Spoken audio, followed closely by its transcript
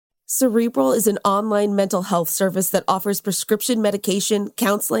Cerebral is an online mental health service that offers prescription medication,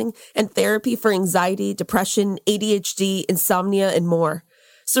 counseling, and therapy for anxiety, depression, ADHD, insomnia, and more.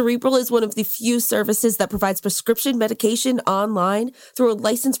 Cerebral is one of the few services that provides prescription medication online through a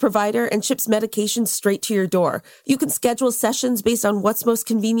licensed provider and ships medication straight to your door. You can schedule sessions based on what's most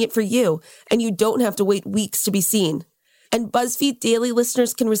convenient for you, and you don't have to wait weeks to be seen. And BuzzFeed Daily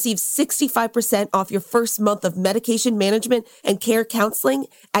listeners can receive 65% off your first month of medication management and care counseling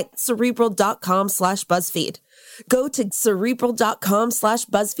at Cerebral.com/BuzzFeed. Go to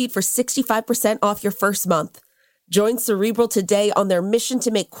Cerebral.com/BuzzFeed for 65% off your first month. Join Cerebral today on their mission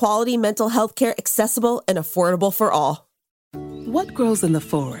to make quality mental health care accessible and affordable for all. What grows in the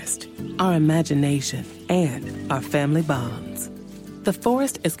forest? Our imagination and our family bonds. The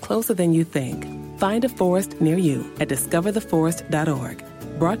forest is closer than you think. Find a forest near you at discovertheforest.org.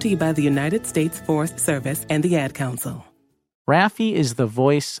 Brought to you by the United States Forest Service and the Ad Council. Raffi is the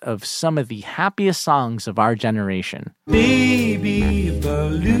voice of some of the happiest songs of our generation. Baby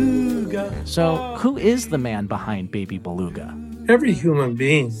Beluga. So, who is the man behind Baby Beluga? Every human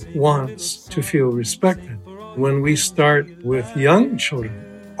being wants to feel respected. When we start with young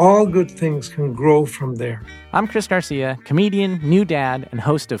children, all good things can grow from there. I'm Chris Garcia, comedian, new dad, and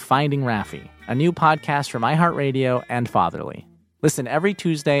host of Finding Raffi, a new podcast from iHeartRadio and Fatherly. Listen every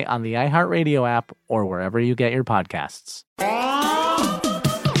Tuesday on the iHeartRadio app or wherever you get your podcasts.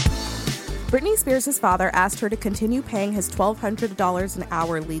 Britney Spears' father asked her to continue paying his $1,200 an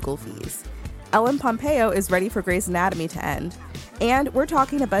hour legal fees. Ellen Pompeo is ready for Grey's Anatomy to end. And we're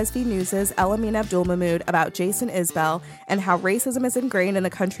talking to BuzzFeed News' Elamin Abdulmahmood about Jason Isbell and how racism is ingrained in the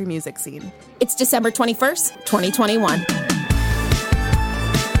country music scene. It's December 21st, 2021.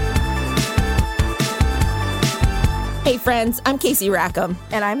 Hey friends, I'm Casey Rackham.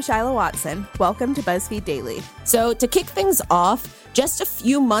 And I'm Shiloh Watson. Welcome to BuzzFeed Daily. So to kick things off, just a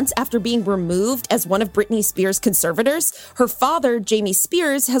few months after being removed as one of Britney Spears' conservators, her father, Jamie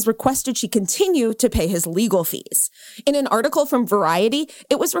Spears, has requested she continue to pay his legal fees. In an article from Variety,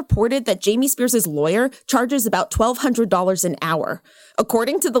 it was reported that Jamie Spears' lawyer charges about $1,200 an hour.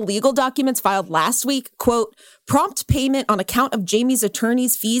 According to the legal documents filed last week, quote, prompt payment on account of Jamie's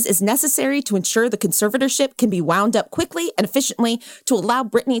attorney's fees is necessary to ensure the conservatorship can be wound up quickly and efficiently to allow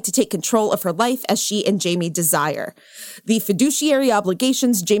Britney to take control of her life as she and Jamie desire. The fiduciary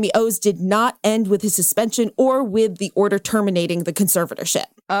obligations Jamie owes did not end with his suspension or with the order terminating the conservatorship.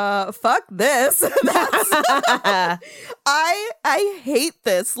 Fuck this. I hate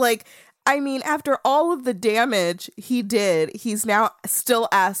this. I mean, after all of the damage he did, he's now still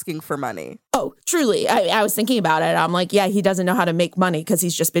asking for money. Oh, truly. I was thinking about it. I'm like, yeah, he doesn't know how to make money because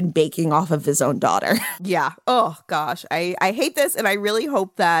he's just been baking off of his own daughter. Yeah. Oh, gosh. I hate this, and I really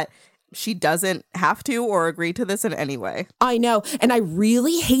hope that she doesn't have to or agree to this in any way. I know. And I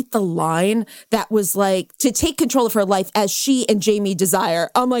really hate the line that was like, to take control of her life as she and Jamie desire.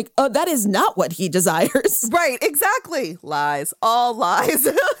 I'm like, oh, that is not what he desires. Right, exactly. Lies. All lies.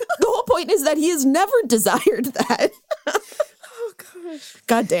 The whole point is that he has never desired that. Oh, gosh.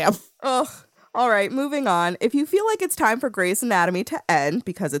 God damn. Ugh. All right, moving on. If you feel like it's time for Grey's Anatomy to end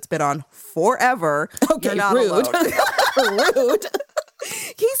because it's been on forever, okay, you're not rude. alone. Rude.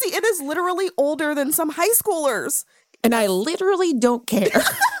 Casey, it is literally older than some high schoolers. And I literally don't care.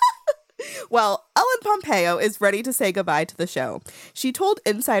 Well, Ellen Pompeo is ready to say goodbye to the show. She told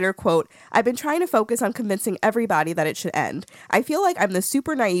Insider, quote, I've been trying to focus on convincing everybody that it should end. I feel like I'm the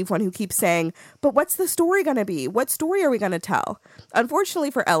super naive one who keeps saying, but what's the story going to be? What story are we going to tell? Unfortunately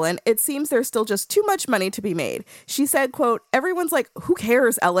for Ellen, it seems there's still just too much money to be made. She said, quote, everyone's like, who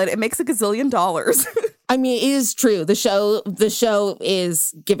cares, Ellen? It makes $1 gazillion. I mean, it is true. The show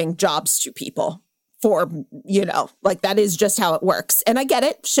is giving jobs to people. For, that is just how it works. And I get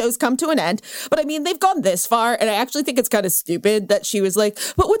it. Shows come to an end. But I mean, they've gone this far. And I actually think it's kind of stupid that she was like,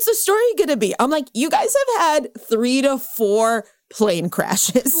 but what's the story going to be? I'm like, you guys have had 3 to 4 plane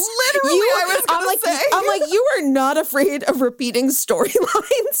crashes. Literally, I'm like, you are not afraid of repeating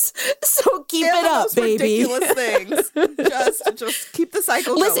storylines. So keep it up, baby. Ridiculous things. Just keep the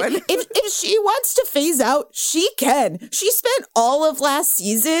cycle going. If she wants to phase out, she can. She spent all of last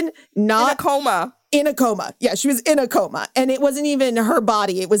season in a coma. Yeah, she was in a coma. And it wasn't even her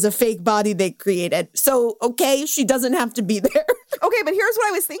body. It was a fake body they created. So, okay, she doesn't have to be there. Okay, but here's what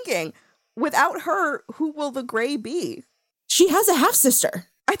I was thinking. Without her, who will the Grey be? She has a half-sister.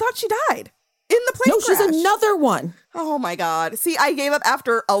 I thought she died in the plane crash. No, she's another one. Oh, my God. See, I gave up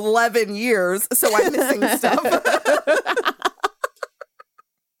after 11 years, so I'm missing stuff.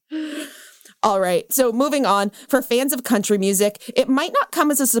 All right, so moving on, for fans of country music, it might not come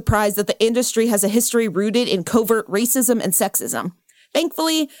as a surprise that the industry has a history rooted in covert racism and sexism.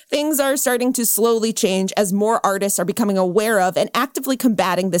 Thankfully, things are starting to slowly change as more artists are becoming aware of and actively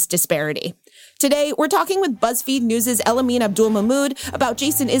combating this disparity. Today, we're talking with BuzzFeed News' Elamin Abdul-Mahmoud about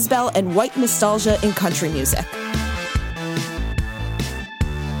Jason Isbell and white nostalgia in country music.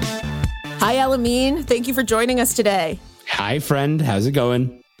 Hi, Elamin. Thank you for joining us today. Hi, friend. How's it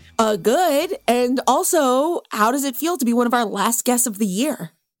going? Good. And also, how does it feel to be one of our last guests of the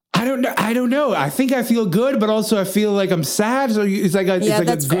year? I don't know. I think I feel good, but also I feel like I'm sad. So it's like a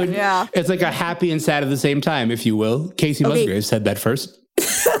good. Yeah. It's like a happy and sad at the same time, if you will. Casey Musgrave said that first.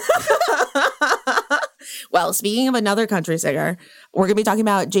 Well, speaking of another country singer, we're going to be talking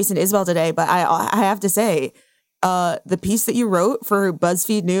about Jason Isbell today, but I have to say, the piece that you wrote for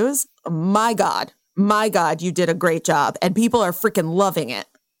BuzzFeed News, my God, you did a great job, and people are freaking loving it.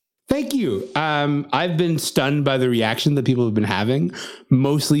 Thank you. I've been stunned by the reaction that people have been having,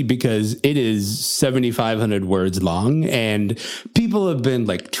 mostly because it is 7,500 words long, and people have been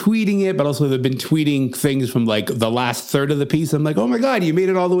like tweeting it, but also they've been tweeting things from like the last third of the piece. I'm like, oh my God, you made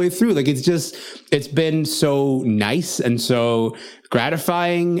it all the way through. Like, it's been so nice and so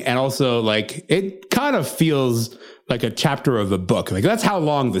gratifying. And also like, it kind of feels like a chapter of a book. Like, that's how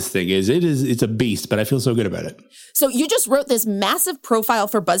long this thing is. It's a beast, but I feel so good about it. So you just wrote this massive profile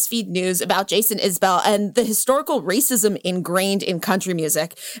for BuzzFeed News about Jason Isbell and the historical racism ingrained in country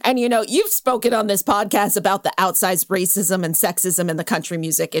music. And, you know, you've spoken on this podcast about the outsized racism and sexism in the country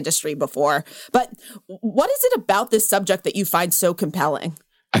music industry before. But what is it about this subject that you find so compelling?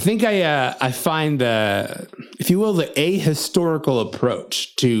 I think I find the, if you will, the ahistorical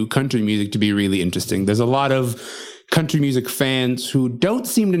approach to country music to be really interesting. There's a lot of country music fans who don't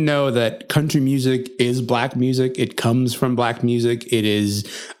seem to know that country music is Black music. It comes from Black music. It is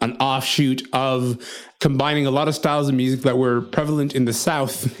an offshoot of combining a lot of styles of music that were prevalent in the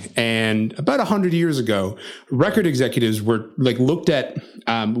South. And about 100 years ago, record executives were like looked at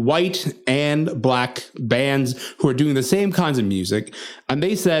white and Black bands who are doing the same kinds of music. And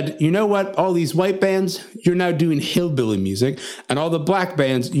they said, you know what? All these white bands, you're now doing hillbilly music. And all the Black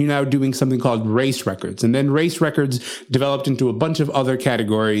bands, you're now doing something called race records. And then race records developed into a bunch of other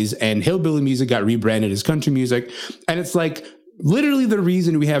categories, and hillbilly music got rebranded as country music. And it's like, literally the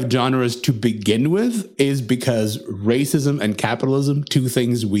reason we have genres to begin with is because racism and capitalism, two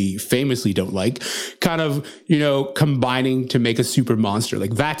things we famously don't like, kind of, you know, combining to make a super monster.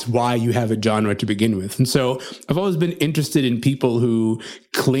 Like, that's why you have a genre to begin with. And so I've always been interested in people who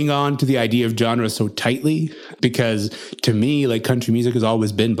cling on to the idea of genre so tightly, because to me, like, country music has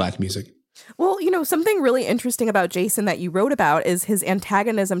always been Black music. Well, you know, something really interesting about Jason that you wrote about is his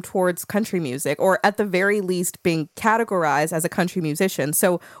antagonism towards country music, or at the very least being categorized as a country musician.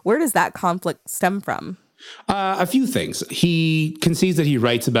 So where does that conflict stem from? A few things. He concedes that he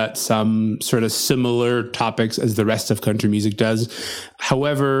writes about some sort of similar topics as the rest of country music does.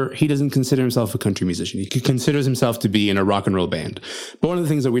 However, he doesn't consider himself a country musician. He considers himself to be in a rock and roll band. But one of the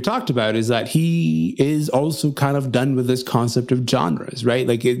things that we talked about is that he is also kind of done with this concept of genres, right?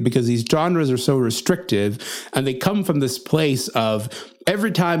 Like, because these genres are so restrictive, and they come from this place of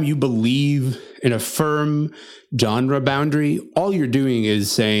every time you believe in a firm genre boundary, all you're doing is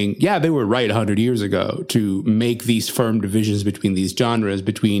saying, yeah, they were right 100 years ago to make these firm divisions between these genres,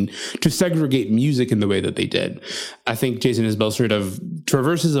 to segregate music in the way that they did. I think Jason Isbell sort of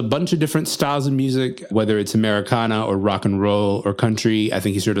traverses a bunch of different styles of music, whether it's Americana or rock and roll or country. I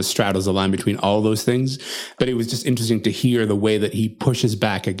think he sort of straddles the line between all those things. But it was just interesting to hear the way that he pushes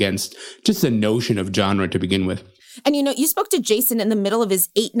back against just the notion of genre to begin with. And, you know, you spoke to Jason in the middle of his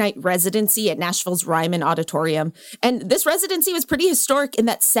 8-night residency at Nashville's Ryman Auditorium. And this residency was pretty historic in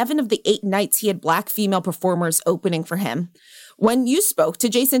that 7 of the 8 nights he had Black female performers opening for him. When you spoke to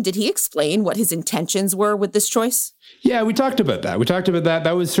Jason, did he explain what his intentions were with this choice? Yeah, we talked about that.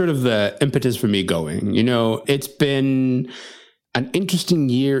 That was sort of the impetus for me going. You know, it's been an interesting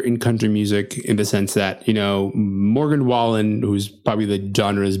year in country music in the sense that, you know, Morgan Wallen, who's probably the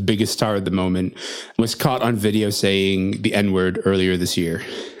genre's biggest star at the moment, was caught on video saying the N-word earlier this year.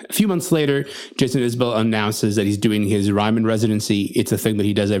 A few months later, Jason Isbell announces that he's doing his Ryman residency. It's a thing that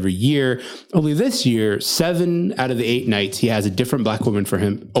he does every year. Only this year, 7 out of the 8 nights, he has a different Black woman for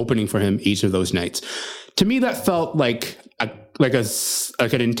him, opening for him each of those nights. To me, that felt like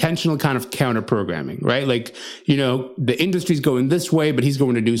an intentional kind of counter programming, right? Like, you know, the industry's going this way, but he's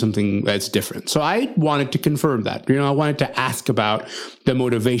going to do something that's different. So I wanted to confirm that. You know, I wanted to ask about the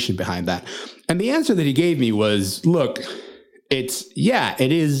motivation behind that. And the answer that he gave me was, look, it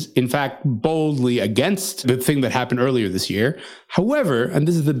is, in fact, boldly against the thing that happened earlier this year. However, and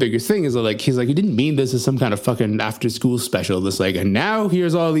this is the biggest thing, is like, he's like, he didn't mean this as some kind of fucking after school special. This like, and now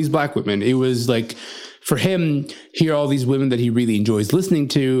here's all these Black women. It was like for him, here are all these women that he really enjoys listening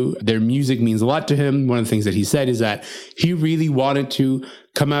to. Their music means a lot to him. One of the things that he said is that he really wanted to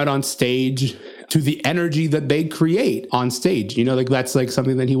come out on stage to the energy that they create on stage. You know, like that's like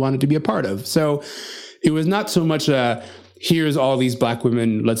something that he wanted to be a part of. So it was not so much here's all these Black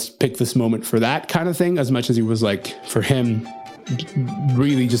women, let's pick this moment for that kind of thing, as much as he was like, for him,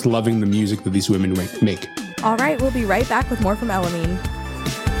 really just loving the music that these women make. All right, we'll be right back with more from Elamine.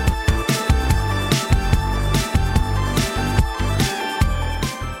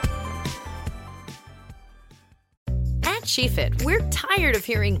 At SheFit, we're tired of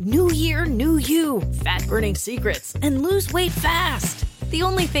hearing new year, new you, fat-burning secrets, and lose weight fast. The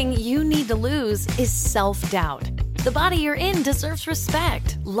only thing you need to lose is self-doubt. The body you're in deserves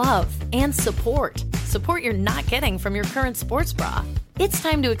respect, love, and support. Support you're not getting from your current sports bra. It's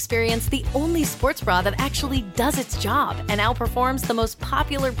time to experience the only sports bra that actually does its job and outperforms the most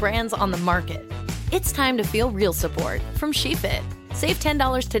popular brands on the market. It's time to feel real support from SheFit. Save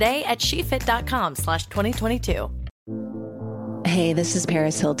 $10 today at SheFit.com/2022. Hey, this is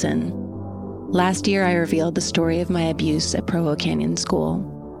Paris Hilton. Last year, I revealed the story of my abuse at Provo Canyon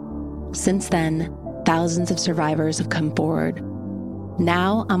School. Since then, thousands of survivors have come forward.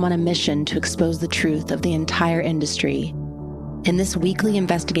 Now, I'm on a mission to expose the truth of the entire industry. In this weekly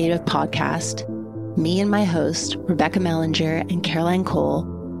investigative podcast, me and my host, Rebecca Mellinger and Caroline Cole,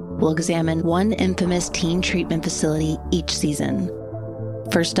 will examine one infamous teen treatment facility each season.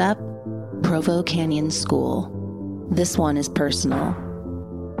 First up, Provo Canyon School. This one is personal.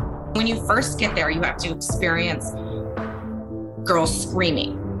 When you first get there, you have to experience girls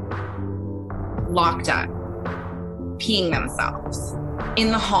screaming, locked up, peeing themselves,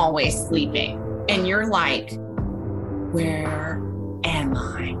 in the hallway sleeping. And you're like, where am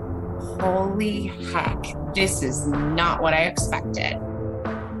I? Holy heck, this is not what I expected.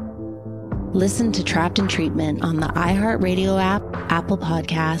 Listen to Trapped in Treatment on the iHeartRadio app, Apple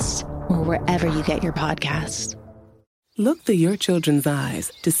Podcasts, or wherever you get your podcasts. Look through your children's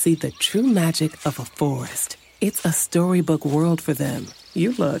eyes to see the true magic of a forest. It's a storybook world for them.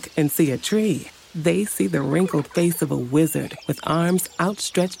 You look and see a tree. They see the wrinkled face of a wizard with arms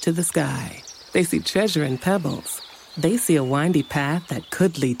outstretched to the sky. They see treasure in pebbles. They see a windy path that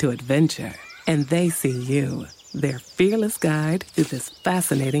could lead to adventure. And they see you, their fearless guide through this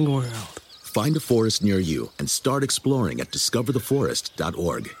fascinating world. Find a forest near you and start exploring at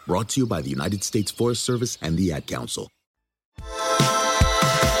discovertheforest.org. Brought to you by the United States Forest Service and the Ad Council.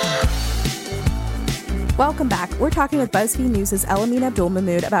 Welcome back. We're talking with BuzzFeed News' Elamine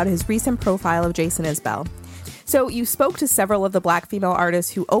Abdul-Mahmoud about his recent profile of Jason Isbell. So you spoke to several of the Black female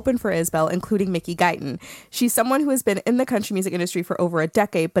artists who opened for Isbell, including Mickey Guyton. She's someone who has been in the country music industry for over a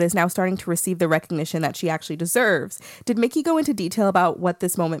decade, but is now starting to receive the recognition that she actually deserves. Did Mickey go into detail about what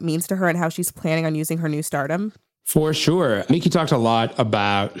this moment means to her and how she's planning on using her new stardom? For sure. Mickey talked a lot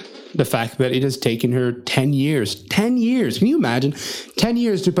about the fact that it has taken her 10 years. 10 years. Can you imagine? 10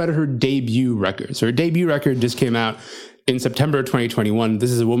 years to put out her debut record. So her debut record just came out in September 2021.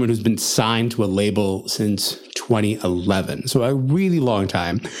 This is a woman who's been signed to a label since 2011. So a really long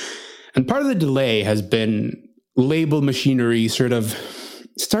time. And part of the delay has been label machinery sort of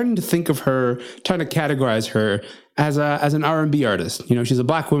starting to think of her, trying to categorize her as an R&B artist. You know, she's a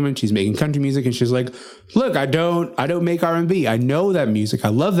Black woman, she's making country music, and she's like, look, I don't make R&B. I know that music. I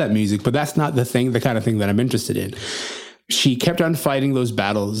love that music, but that's not the kind of thing that I'm interested in. She kept on fighting those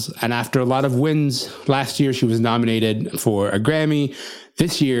battles. And after a lot of wins, last year she was nominated for a Grammy.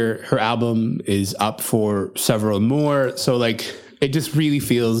 This year, her album is up for several more. So like, it just really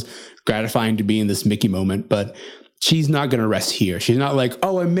feels gratifying to be in this Mickey moment, but she's not going to rest here. She's not like,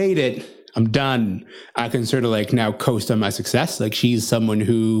 oh, I made it. I'm done. I can sort of like now coast on my success. Like she's someone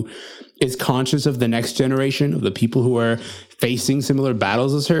who is conscious of the next generation, of the people who are facing similar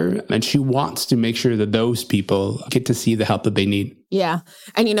battles as her. And she wants to make sure that those people get to see the help that they need. Yeah.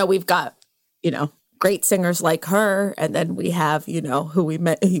 And, we've got, great singers like her. And then we have, who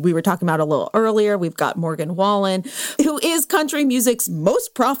we were talking about a little earlier. We've got Morgan Wallen, who is country music's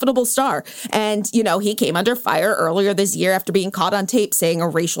most profitable star. And, he came under fire earlier this year after being caught on tape saying a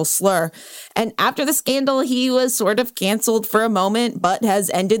racial slur. And after the scandal, he was sort of canceled for a moment, but has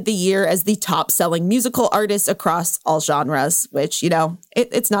ended the year as the top selling musical artist across all genres, which,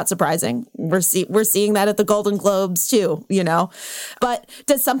 it's not surprising. We're seeing that at the Golden Globes too, But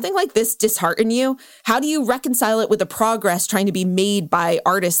does something like this dishearten you? How do you reconcile it with the progress trying to be made by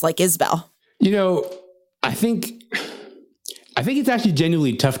artists like Isbell? I think it's actually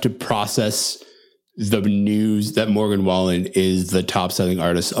genuinely tough to process the news that Morgan Wallen is the top selling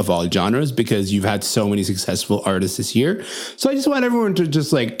artist of all genres, because you've had so many successful artists this year. So I just want everyone to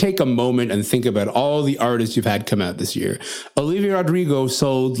just like take a moment and think about all the artists you've had come out this year. Olivia Rodrigo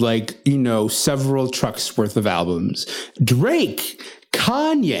sold several trucks worth of albums. Drake,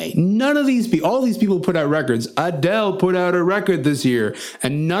 Kanye, none of these people, all these people put out records. Adele put out a record this year,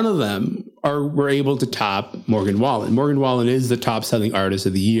 and none of them were able to top Morgan Wallen. Morgan Wallen is the top selling artist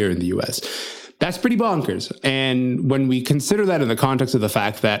of the year in the US. That's pretty bonkers. And when we consider that in the context of the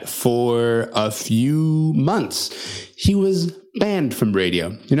fact that for a few months, he was banned from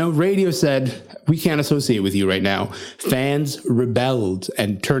radio. Radio said, we can't associate with you right now. Fans rebelled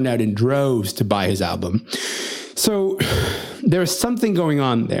and turned out in droves to buy his album. So there's something going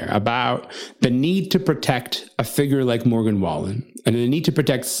on there about the need to protect a figure like Morgan Wallen, and the need to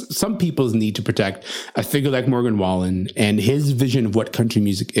protect some people's need to protect a figure like Morgan Wallen and his vision of what country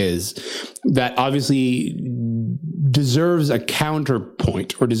music is, that obviously deserves a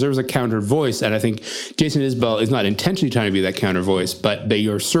counterpoint or deserves a counter voice. And I think Jason Isbell is not intentionally trying to be that counter voice, but they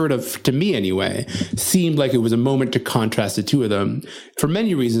are sort of, to me anyway, seemed like it was a moment to contrast the two of them for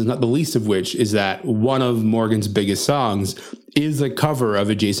many reasons, not the least of which is that one of Morgan's biggest songs is a cover of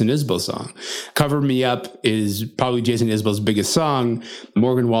a Jason Isbell song. Cover Me Up is probably Jason Isbell's biggest song.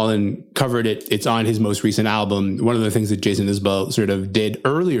 Morgan Wallen covered it. It's on his most recent album. One of the things that Jason Isbell sort of did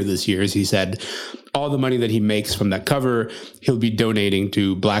earlier this year is he said all the money that he makes from that cover, he'll be donating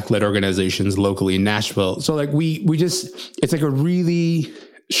to Black-led organizations locally in Nashville. So like we just, it's like a really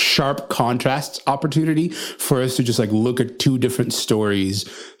sharp contrast opportunity for us to just like look at two different stories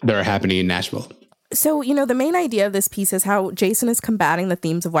that are happening in Nashville. So, the main idea of this piece is how Jason is combating the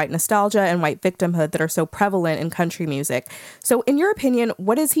themes of white nostalgia and white victimhood that are so prevalent in country music. So, in your opinion,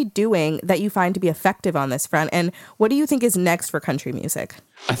 what is he doing that you find to be effective on this front? And what do you think is next for country music?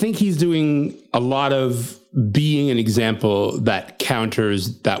 I think he's doing a lot of being an example that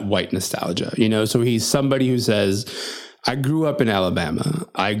counters that white nostalgia, So he's somebody who says, I grew up in Alabama.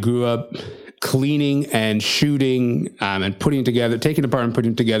 I grew up cleaning and shooting and taking apart and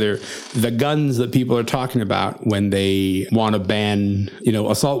putting together the guns that people are talking about when they want to ban,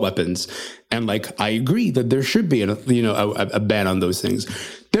 assault weapons. And I agree that there should be a ban on those things.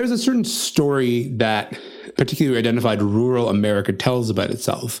 There's a certain story that particularly identified rural America tells about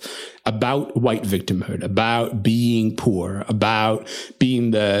itself, about white victimhood, about being poor, about being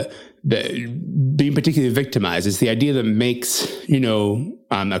being particularly victimized. It's the idea that makes,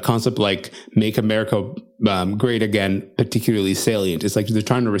 a concept like Make America Great Again particularly salient. It's like they're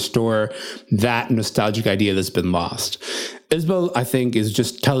trying to restore that nostalgic idea that's been lost. Isbell, I think, is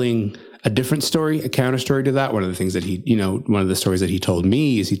just telling a different story, a counter story to that. One of the things that one of the stories that he told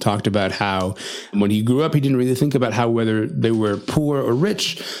me is he talked about how when he grew up, he didn't really think about how whether they were poor or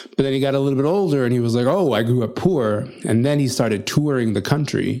rich, but then he got a little bit older and he was like, oh, I grew up poor. And then he started touring the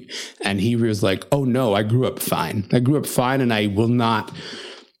country and he was like, oh no, I grew up fine. I grew up fine and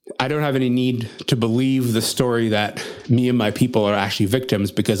I don't have any need to believe the story that me and my people are actually victims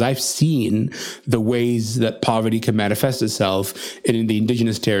because I've seen the ways that poverty can manifest itself in the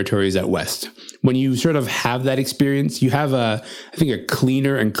indigenous territories out west. When you sort of have that experience, you have I think a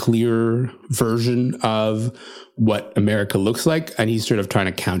cleaner and clearer version of what America looks like. And he's sort of trying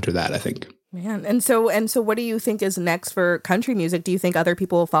to counter that, I think. Man, and so what do you think is next for country music? Do you think other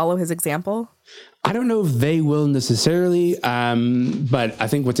people will follow his example? I don't know if they will necessarily, but I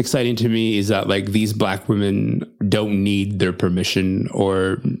think what's exciting to me is that these Black women don't need their permission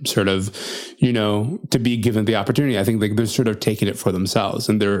or sort of, to be given the opportunity. I think they're sort of taking it for themselves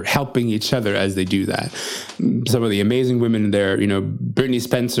and they're helping each other as they do that. Some of the amazing women there, Brittany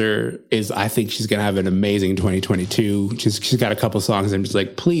Spencer I think she's going to have an amazing 2022. She's got a couple songs. I'm just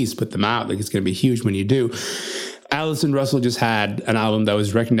like, please put them out. It's going to be huge when you do. Allison Russell just had an album that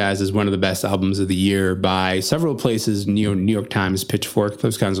was recognized as one of the best albums of the year by several places, New York Times, Pitchfork,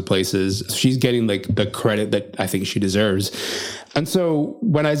 those kinds of places. She's getting the credit that I think she deserves. And so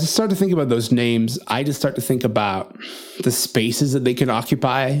when I just start to think about those names, I just start to think about the spaces that they can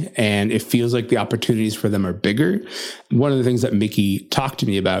occupy, and it feels like the opportunities for them are bigger. One of the things that Mickey talked to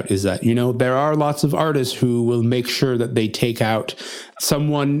me about is that, there are lots of artists who will make sure that they take out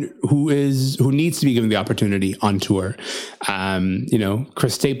someone who needs to be given the opportunity on tour.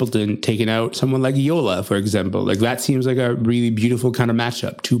 Chris Stapleton taking out someone like Yola, for example. That seems like a really beautiful kind of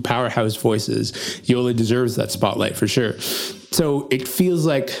matchup. Two powerhouse voices. Yola deserves that spotlight for sure. So it feels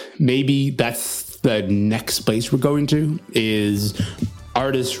like maybe that's the next place we're going to, is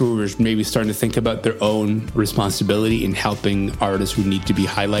artists who are maybe starting to think about their own responsibility in helping artists who need to be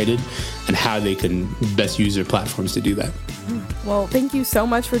highlighted and how they can best use their platforms to do that. Well, thank you so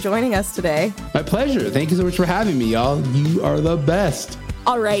much for joining us today. My pleasure. Thank you so much for having me, y'all. You are the best.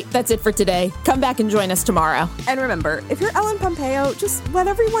 All right, that's it for today. Come back and join us tomorrow. And remember, if you're Ellen Pompeo, just let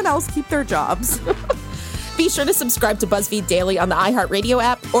everyone else keep their jobs. Be sure to subscribe to BuzzFeed Daily on the iHeartRadio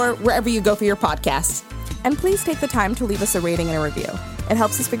app or wherever you go for your podcasts. And please take the time to leave us a rating and a review. It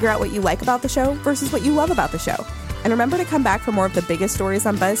helps us figure out what you like about the show versus what you love about the show. And remember to come back for more of the biggest stories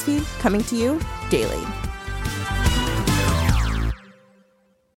on BuzzFeed, coming to you daily.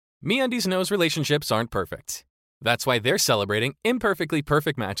 MeUndies knows relationships aren't perfect. That's why they're celebrating imperfectly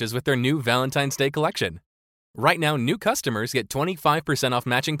perfect matches with their new Valentine's Day collection. Right now, new customers get 25% off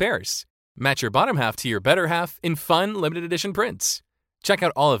matching pairs. Match your bottom half to your better half in fun, limited edition prints. Check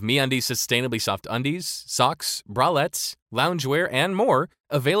out all of MeUndies' sustainably soft undies, socks, bralettes, loungewear, and more,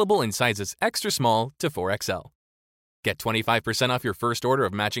 available in sizes extra small to 4XL. Get 25% off your first order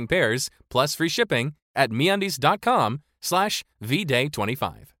of matching pairs, plus free shipping at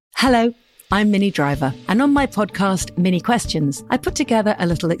MeUndies.com/VDay25. Hello, I'm Minnie Driver, and on my podcast, Mini Questions, I put together a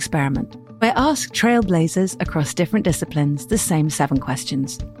little experiment. I ask trailblazers across different disciplines the same 7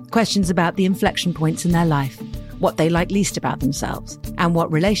 questions. Questions about the inflection points in their life, what they like least about themselves, and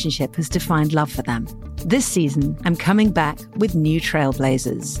what relationship has defined love for them. This season, I'm coming back with new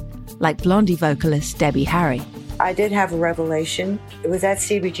trailblazers, like Blondie vocalist Debbie Harry. I did have a revelation. It was at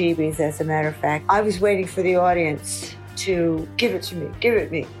CBGB's, as a matter of fact. I was waiting for the audience to give it to me, give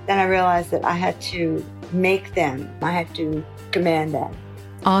it me. Then I realized that I had to make them. I had to command them.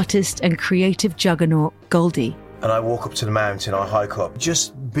 Artist and creative juggernaut Goldie. And I walk up to the mountain, I hike up.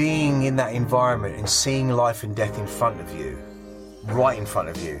 Just being in that environment and seeing life and death in front of you, right in front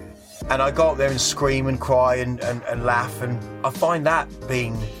of you. And I go up there and scream and cry and laugh, and I find that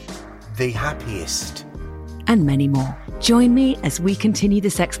being the happiest. And many more. Join me as we continue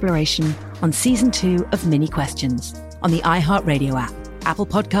this exploration on Season 2 of Mini Questions on the iHeartRadio app, Apple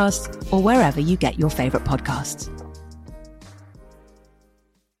Podcasts, or wherever you get your favorite podcasts.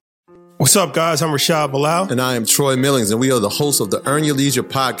 What's up, guys? I'm Rashad Bilal. And I am Troy Millings, and we are the hosts of the Earn Your Leisure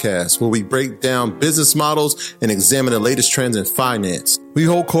podcast, where we break down business models and examine the latest trends in finance. We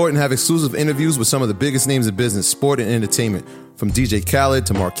hold court and have exclusive interviews with some of the biggest names in business, sport, and entertainment. From DJ Khaled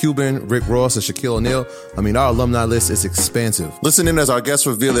to Mark Cuban, Rick Ross, and Shaquille O'Neal. I mean, our alumni list is expansive. Listen in as our guests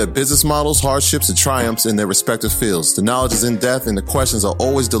reveal their business models, hardships, and triumphs in their respective fields. The knowledge is in depth, and the questions are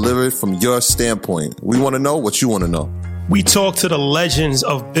always delivered from your standpoint. We want to know what you want to know. We talk to the legends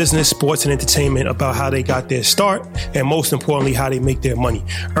of business, sports, and entertainment about how they got their start, and most importantly, how they make their money.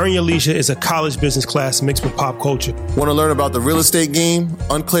 Earn Your Leisure is a college business class mixed with pop culture. Want to learn about the real estate game?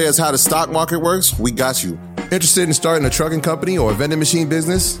 Unclear as how the stock market works? We got you. Interested in starting a trucking company or a vending machine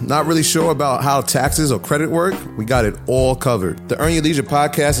business? Not really sure about how taxes or credit work? We got it all covered. The Earn Your Leisure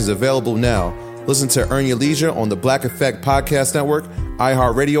podcast is available now. Listen to Earn Your Leisure on the Black Effect Podcast Network,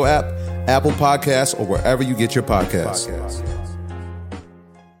 iHeartRadio app, Apple Podcasts, or wherever you get your podcasts.